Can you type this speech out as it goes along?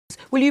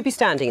Will you be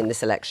standing in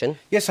this election?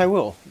 Yes, I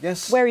will.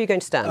 Yes. Where are you going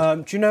to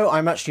stand? Do you know,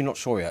 I'm actually not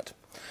sure yet.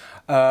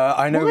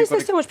 I know. Why is there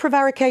so much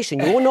prevarication?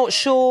 You're not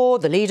sure,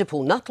 the leader,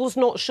 Paul Nuttall's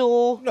not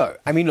sure. No,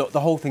 I mean, look,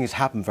 the whole thing has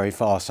happened very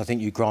fast. I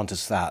think you grant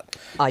us that.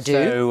 I do.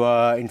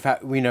 So, in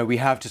fact, we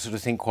have to sort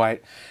of think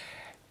quite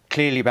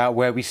clearly about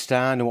where we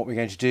stand and what we're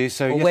going to do.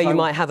 So, or yes, where you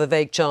might have a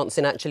vague chance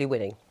in actually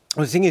winning.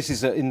 Well, the thing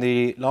is that in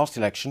the last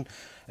election,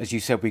 as you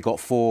said, we got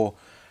 4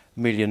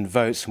 million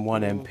votes and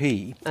 1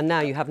 MP. And now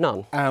you have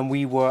none. And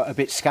we were a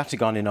bit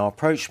scattergun in our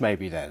approach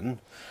maybe then,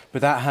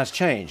 but that has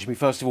changed. I mean,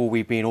 first of all,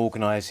 we've been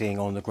organising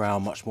on the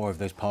ground much more over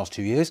those past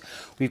 2 years.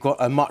 We've got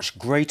a much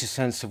greater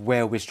sense of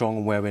where we're strong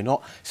and where we're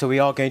not. So we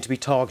are going to be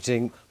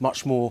targeting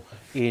much more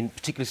in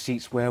particular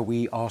seats where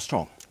we are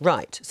strong.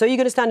 Right. So are you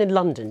going to stand in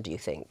London, do you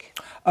think?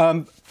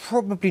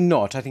 Probably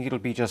not. I think it'll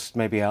be just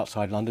maybe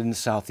outside London, in the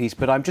southeast.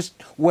 But I'm just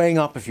weighing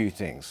up a few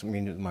things, I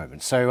mean, at the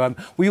moment. So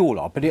we all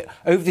are. But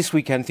over this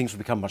weekend, things will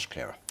become much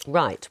clearer.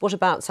 Right. What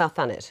about South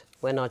Thanet,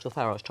 where Nigel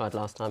Farage tried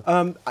last time?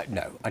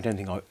 No, I don't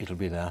think it'll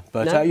be there.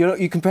 But no?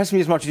 You can press me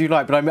as much as you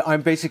like, but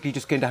I'm basically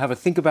just going to have a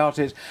think about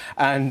it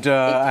and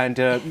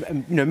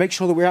make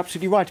sure that we're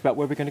absolutely right about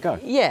where we're going to go.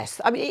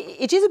 Yes. I mean,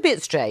 it is a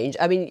bit strange.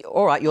 I mean,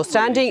 all right, you're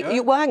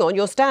standing... Well, hang on,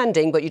 you're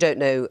standing, but you don't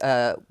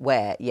know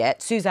where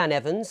yet. Suzanne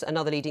Evans,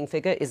 another leading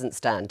figure, isn't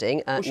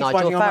standing. Well, she's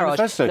Nigel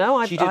Farage...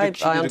 No, she did a great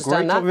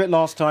job of it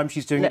last time.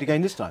 She's doing it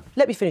again this time.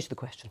 Let me finish the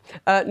question.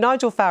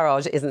 Nigel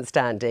Farage isn't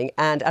standing,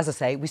 and as I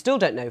say, we still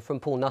don't know from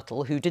Paul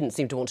Nuttall, who didn't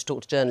seem to want to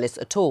talk to journalists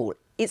at all.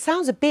 It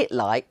sounds a bit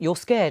like you're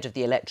scared of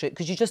the electorate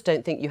because you just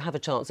don't think you have a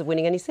chance of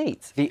winning any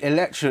seats. The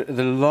electorate,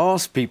 the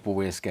last people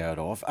we're scared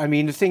of. I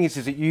mean, the thing is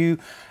that you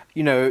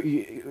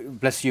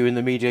bless you in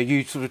the media,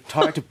 you sort of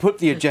try to put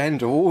the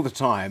agenda all the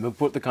time and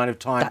put the kind of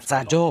time... That's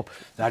our job.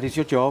 That is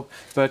your job.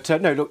 But,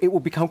 no, look, it will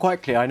become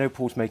quite clear. I know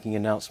Paul's making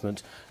an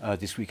announcement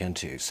this weekend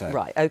too, so...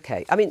 Right,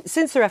 OK. I mean,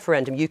 since the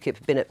referendum, UKIP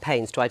have been at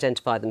pains to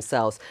identify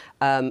themselves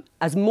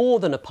as more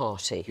than a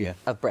party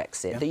of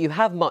Brexit, that you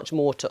have much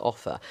more to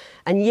offer.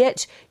 And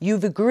yet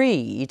you've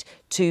agreed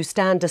to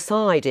stand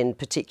aside in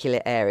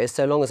particular areas,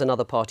 so long as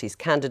another party's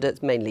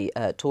candidates, mainly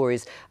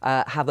Tories,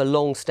 have a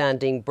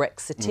long-standing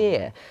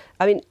Brexiteer.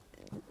 I mean,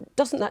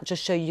 doesn't that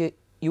just show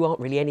you aren't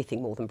really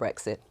anything more than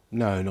Brexit?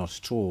 No, not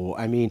at all.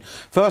 I mean,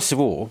 first of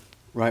all,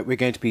 right, we're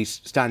going to be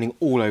standing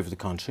all over the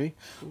country.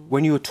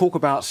 When you talk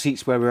about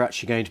seats where we're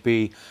actually going to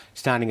be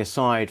standing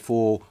aside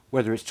for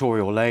whether it's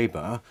Tory or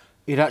Labour,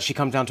 it actually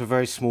comes down to a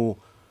very small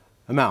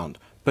amount.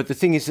 But the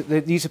thing is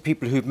that these are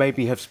people who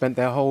maybe have spent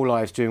their whole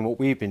lives doing what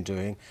we've been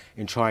doing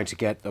in trying to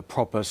get the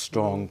proper,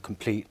 strong,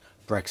 complete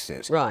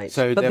Brexit. Right.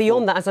 So but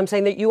beyond that, as I'm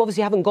saying, that you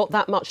obviously haven't got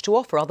that much to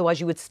offer,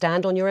 otherwise you would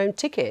stand on your own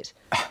ticket.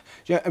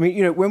 Yeah, I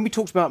mean, when we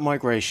talked about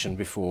migration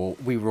before,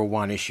 we were a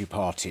one-issue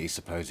party,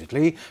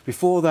 supposedly.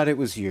 Before that, it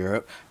was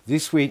Europe.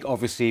 This week,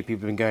 obviously,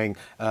 people have been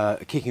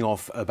kicking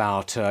off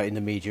about, in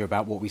the media,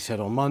 about what we said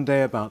on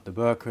Monday, about the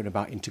burqa and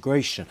about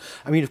integration.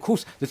 I mean, of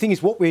course, the thing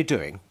is, what we're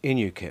doing in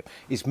UKIP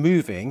is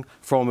moving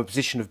from a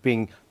position of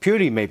being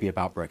purely maybe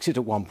about Brexit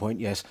at one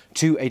point, yes,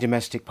 to a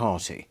domestic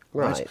party.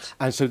 Right.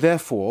 And so,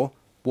 therefore,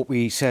 what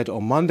we said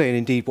on Monday, and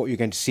indeed what you're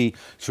going to see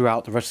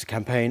throughout the rest of the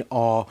campaign,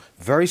 are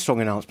very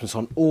strong announcements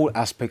on all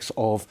aspects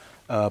of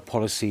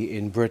policy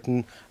in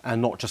Britain,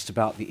 and not just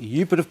about the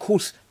EU. But of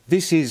course,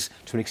 this is,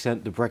 to an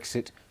extent, the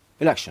Brexit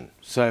election.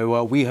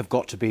 So we have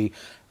got to be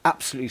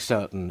absolutely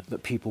certain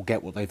that people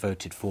get what they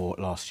voted for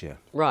last year.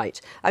 Right.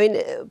 I mean,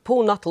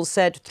 Paul Nuttall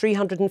said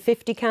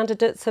 350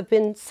 candidates have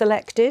been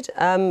selected,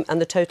 and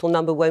the total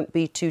number won't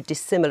be too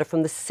dissimilar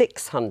from the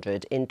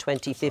 600 in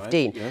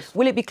 2015. Right, yes.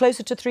 Will it be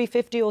closer to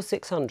 350 or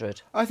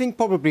 600? I think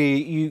probably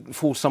you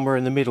fall somewhere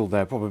in the middle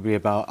there, probably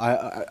about,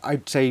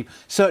 I'd say,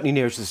 certainly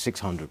nearer to the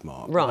 600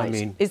 mark. Right. I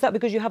mean, is that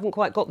because you haven't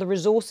quite got the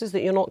resources,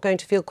 that you're not going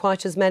to field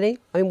quite as many?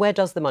 I mean, where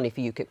does the money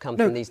for UKIP come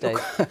from these days?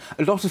 Look,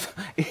 a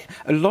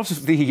lot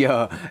of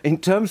the... in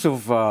terms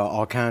of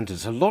our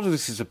candidates, a lot of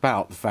this is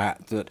about the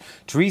fact that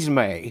Theresa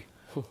May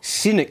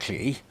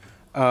cynically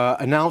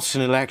announced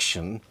an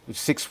election with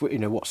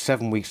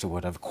 7 weeks or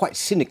whatever, quite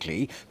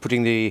cynically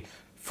putting the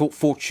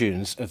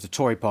fortunes of the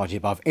Tory party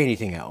above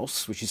anything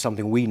else, which is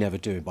something we never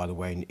do, by the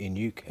way, in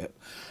UKIP.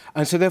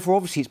 And so, therefore,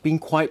 obviously, it's been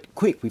quite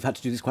quick. We've had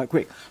to do this quite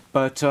quick.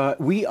 But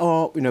we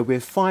are,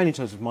 we're fine in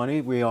terms of money.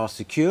 We are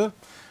secure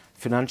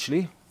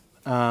financially.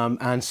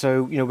 And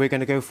so, we're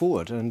going to go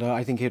forward, and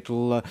I think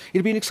it'll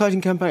be an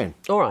exciting campaign.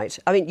 All right.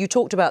 I mean, you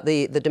talked about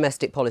the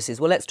domestic policies.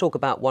 Well, let's talk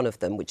about one of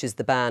them, which is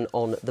the ban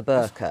on the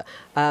burqa.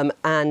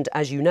 And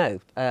as you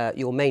know,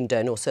 your main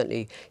donor, or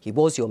certainly he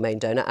was your main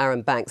donor,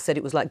 Aaron Banks, said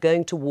it was like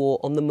going to war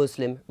on the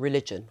Muslim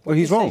religion. What well,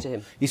 he's wrong. Say to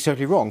him? He's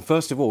totally wrong.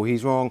 First of all,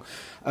 he's wrong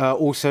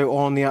also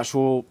on the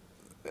actual...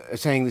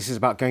 saying this is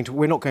about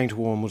we're not going to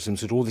war on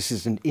Muslims at all. This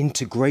is an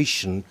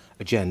integration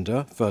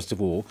agenda, first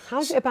of all. How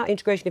is it about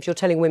integration if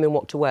you're telling women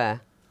what to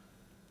wear?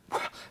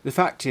 The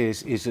fact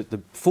is that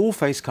the full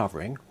face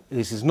covering,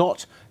 this is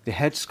not the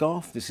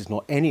headscarf, this is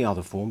not any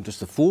other form, just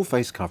the full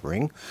face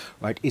covering,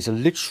 right, is a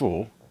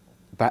literal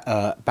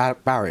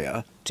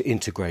barrier to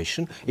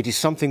integration. It is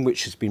something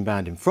which has been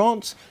banned in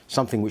France,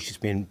 something which has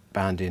been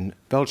banned in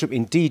Belgium.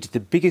 Indeed, the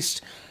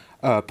biggest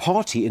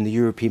party in the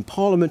European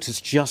Parliament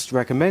has just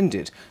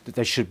recommended that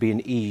there should be an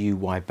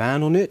EU-wide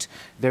ban on it.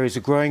 There is a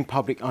growing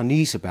public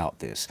unease about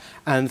this.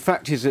 And the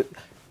fact is that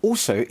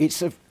also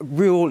it's a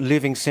real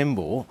living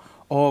symbol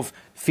of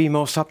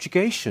female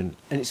subjugation.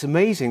 And it's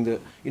amazing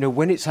that, you know,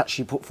 when it's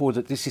actually put forward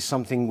that this is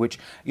something which,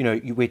 you know,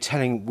 we're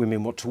telling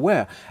women what to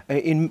wear.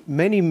 In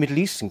many Middle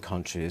Eastern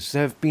countries,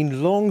 there have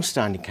been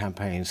long-standing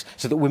campaigns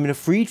so that women are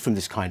freed from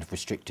this kind of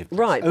restrictive.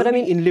 Right, but I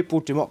mean, in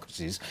liberal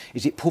democracies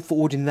is it put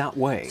forward in that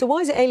way. So why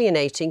is it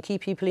alienating key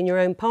people in your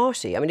own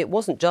party? I mean, it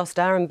wasn't just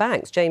Arron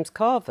Banks. James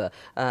Carver,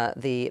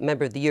 the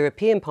member of the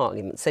European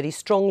Parliament, said he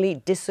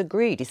strongly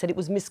disagreed. He said it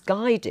was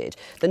misguided,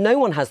 that no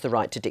one has the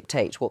right to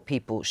dictate what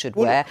people should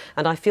wear,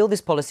 and I feel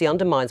this policy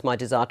undermines my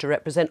desire to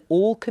represent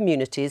all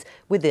communities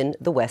within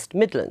the West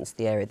Midlands,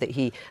 the area that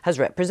he has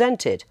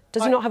represented.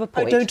 Does he not have a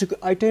point?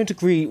 I don't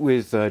agree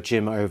with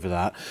Jim over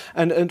that.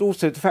 And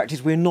also the fact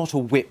is we're not a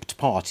whipped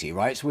party,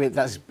 right? So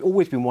that's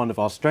always been one of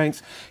our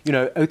strengths. You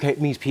know, OK,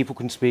 it means people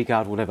can speak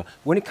out, whatever.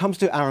 When it comes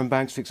to Arron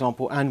Banks, for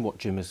example, and what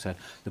Jim has said,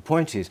 the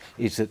point is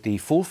that the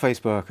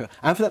full-face burqa,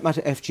 and for that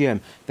matter FGM,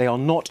 they are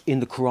not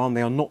in the Quran,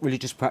 they are not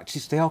religious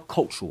practices, they are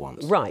cultural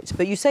ones. Right,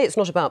 but you say it's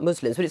not about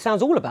Muslims, but it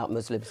sounds all about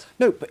Muslims.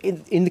 No, but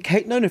in the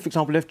case, no, for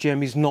example,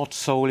 FGM is not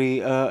solely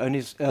but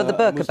the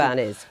burqa ban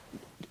is.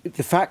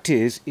 The fact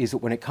is that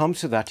when it comes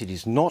to that, it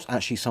is not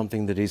actually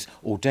something that is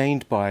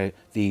ordained by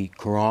the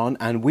Quran,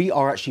 and we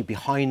are actually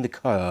behind the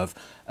curve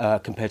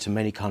compared to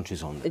many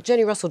countries on that.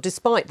 Jenny Russell,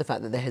 despite the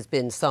fact that there has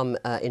been some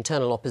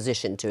internal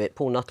opposition to it,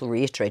 Paul Nuttall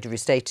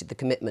restated the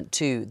commitment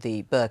to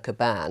the burqa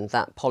ban.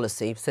 That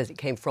policy says it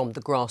came from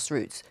the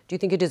grassroots. Do you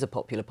think it is a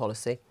popular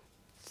policy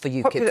for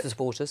UKIP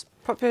supporters?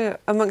 Popular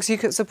amongst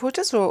UKIP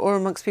supporters or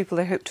amongst people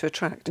they hope to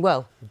attract?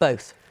 Well,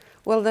 both.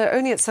 Well, they're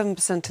only at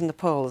 7% in the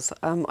polls.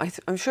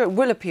 I'm sure it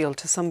will appeal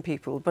to some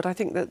people, but I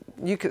think that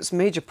UKIP's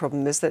major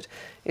problem is that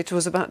it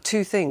was about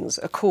two things,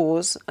 a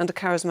cause and a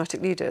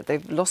charismatic leader.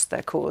 They've lost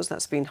their cause,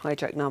 that's been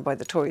hijacked now by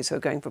the Tories who are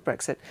going for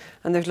Brexit,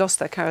 and they've lost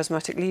their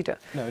charismatic leader.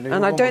 No,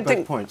 and I don't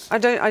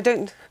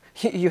think...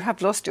 You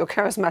have lost your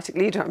charismatic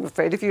leader, I'm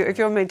afraid, if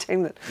you're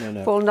maintaining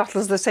that Paul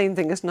Nuttall's the same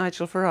thing as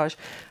Nigel Farage.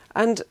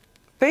 And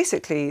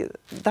basically,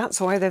 that's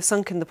why they've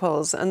sunk in the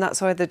polls, and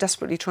that's why they're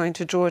desperately trying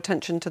to draw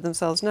attention to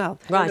themselves now.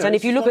 Right, and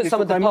if you look at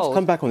some of the polls... I must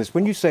come back on this.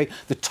 When you say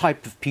the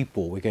type of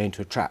people we're going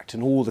to attract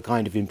and all the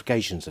kind of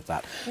implications of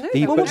that...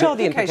 what are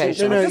the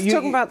implications? I'm just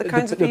talking about the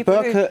kinds of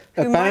people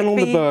who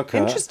might be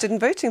interested in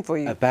voting for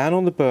you. A ban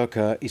on the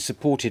burqa is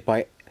supported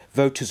by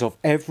voters of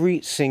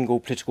every single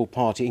political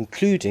party,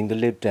 including the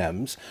Lib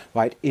Dems,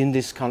 right, in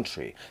this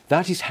country.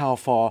 That is how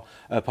far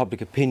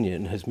public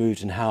opinion has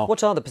moved and how...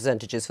 What are the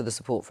percentages for the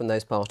support from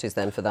those parties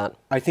then for that?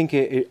 I think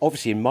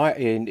obviously in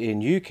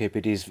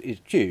UKIP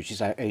it's huge. It's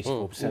at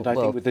 84%.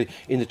 I think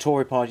in the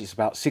Tory party it's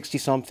about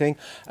 60-something,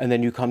 and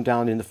then you come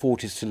down in the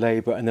 40s to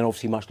Labour, and then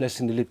obviously much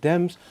less in the Lib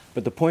Dems.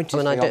 But the point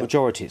is they are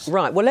majorities.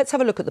 Right. Well, let's have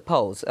a look at the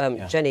polls.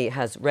 Jenny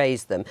has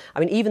raised them. I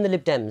mean, even the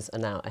Lib Dems are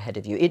now ahead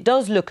of you. It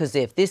does look as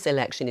if this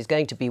election is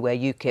going to be where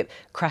UKIP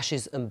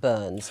crashes and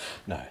burns.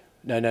 No.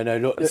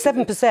 Look,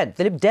 7%.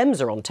 The Lib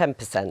Dems are on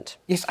 10%.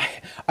 Yes,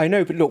 I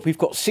know, but look, we've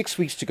got 6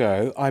 weeks to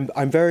go.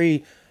 I'm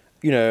very,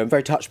 I'm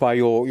very touched by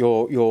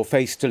your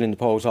face still in the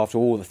polls after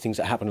all the things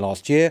that happened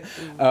last year.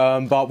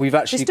 But we've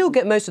actually... They still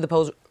get most of the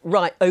polls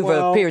right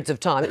over periods of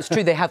time. It's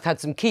true they have had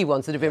some key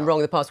ones that have been wrong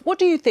in the past. What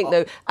do you think,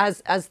 though,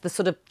 as the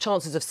sort of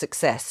chances of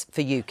success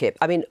for UKIP?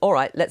 I mean, all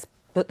right, let's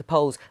put the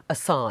polls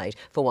aside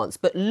for once,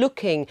 but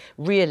looking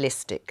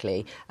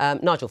realistically,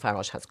 Nigel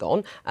Farage has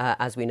gone.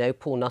 As we know,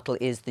 Paul Nuttall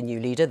is the new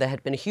leader. There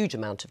had been a huge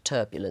amount of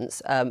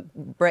turbulence.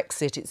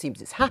 Brexit, it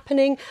seems it's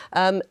happening.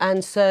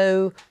 And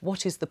so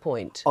what is the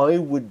point? I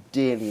would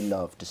dearly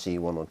love to see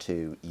one or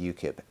two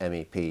UKIP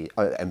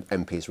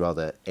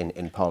MPs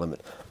in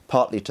Parliament,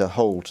 partly to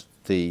hold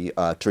the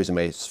Theresa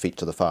May's feet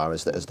to the fire,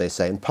 as they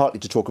say, and partly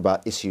to talk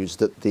about issues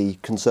that the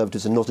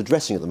Conservatives are not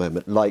addressing at the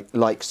moment,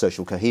 like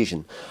social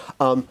cohesion.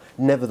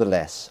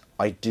 Nevertheless,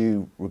 I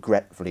do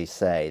regretfully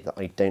say that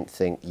I don't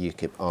think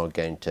UKIP are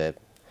going to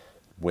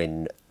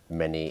win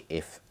many,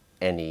 if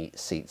any,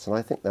 seats, and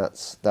I think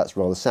that's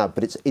rather sad.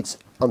 But it's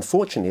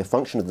unfortunately a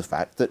function of the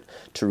fact that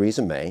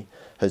Theresa May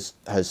has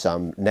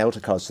nailed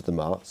her cards to the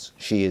mast.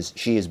 She is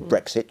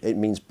Brexit. It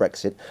means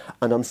Brexit,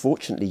 and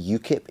unfortunately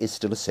UKIP is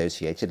still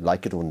associated,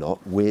 like it or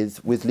not,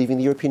 with leaving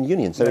the European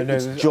Union. So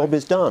its job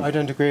is done. I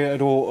don't agree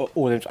at all.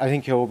 I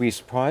think you'll be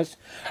surprised.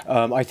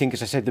 I think,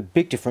 as I said, the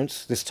big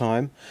difference this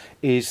time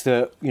is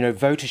that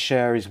voter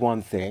share is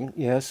one thing,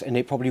 yes, and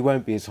it probably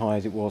won't be as high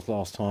as it was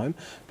last time.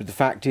 But the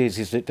fact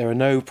is that there are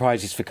no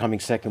prizes for coming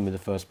second with the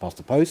first past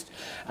the post,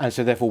 and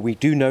so therefore we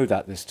do know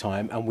that this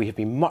time, and we have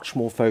been much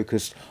more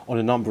focused on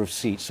a number of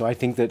seats. So I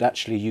think that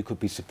actually you could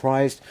be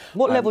surprised.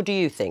 What level do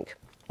you think?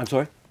 I'm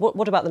sorry?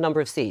 What about the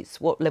number of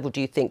seats? What level do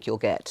you think you'll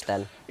get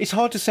then? It's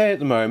hard to say at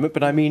the moment,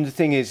 but I mean, the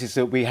thing is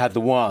that we had the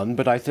one,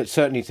 but I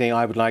certainly think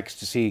I would like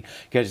to see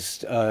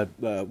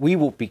we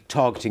will be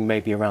targeting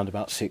maybe around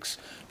about 6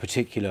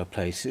 particular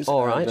places.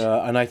 All right.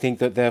 And I think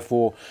that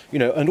therefore,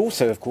 and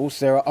also, of course,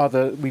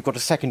 we've got a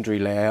secondary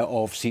layer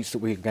of seats that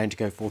we're going to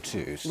go for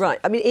too. So. Right.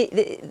 I mean,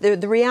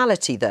 the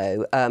reality,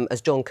 though,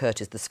 as John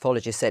Curtis, the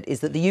psephologist, said,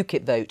 is that the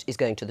UKIP vote is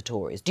going to the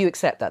Tories. Do you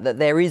accept that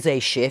there is a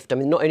shift? I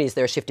mean, not only is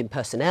there a shift in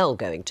personnel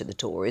going to the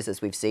Tories,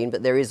 as we've seen,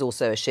 but there is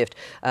also a shift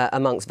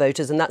amongst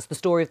voters, and that's the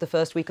story of the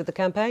first week of the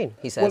campaign,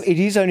 he says. Well, it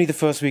is only the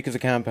first week of the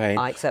campaign.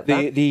 I accept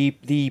that.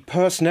 The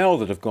personnel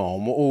that have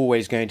gone were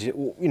always going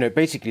to,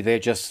 basically they're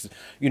just,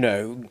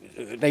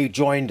 they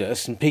joined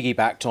us and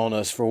piggybacked on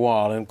us for a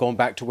while and gone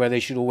back to where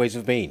they should always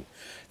have been.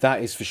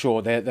 That is for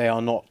sure. They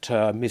are not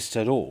missed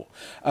at all.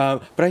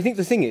 But I think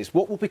the thing is,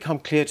 what will become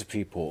clear to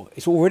people,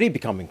 it's already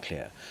becoming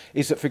clear,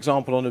 is that, for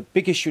example, on a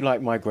big issue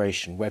like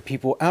migration, where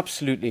people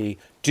absolutely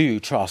do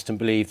trust and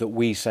believe that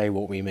we say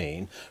what we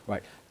mean,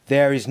 right,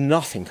 there is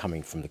nothing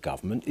coming from the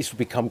government. This will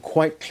become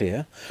quite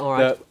clear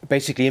that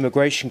basically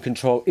immigration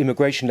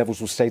levels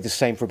will stay the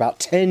same for about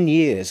 10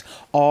 years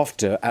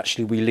after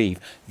actually we leave.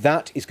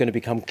 That is going to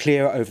become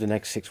clear over the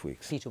next 6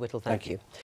 weeks. Peter Whittle, thank you.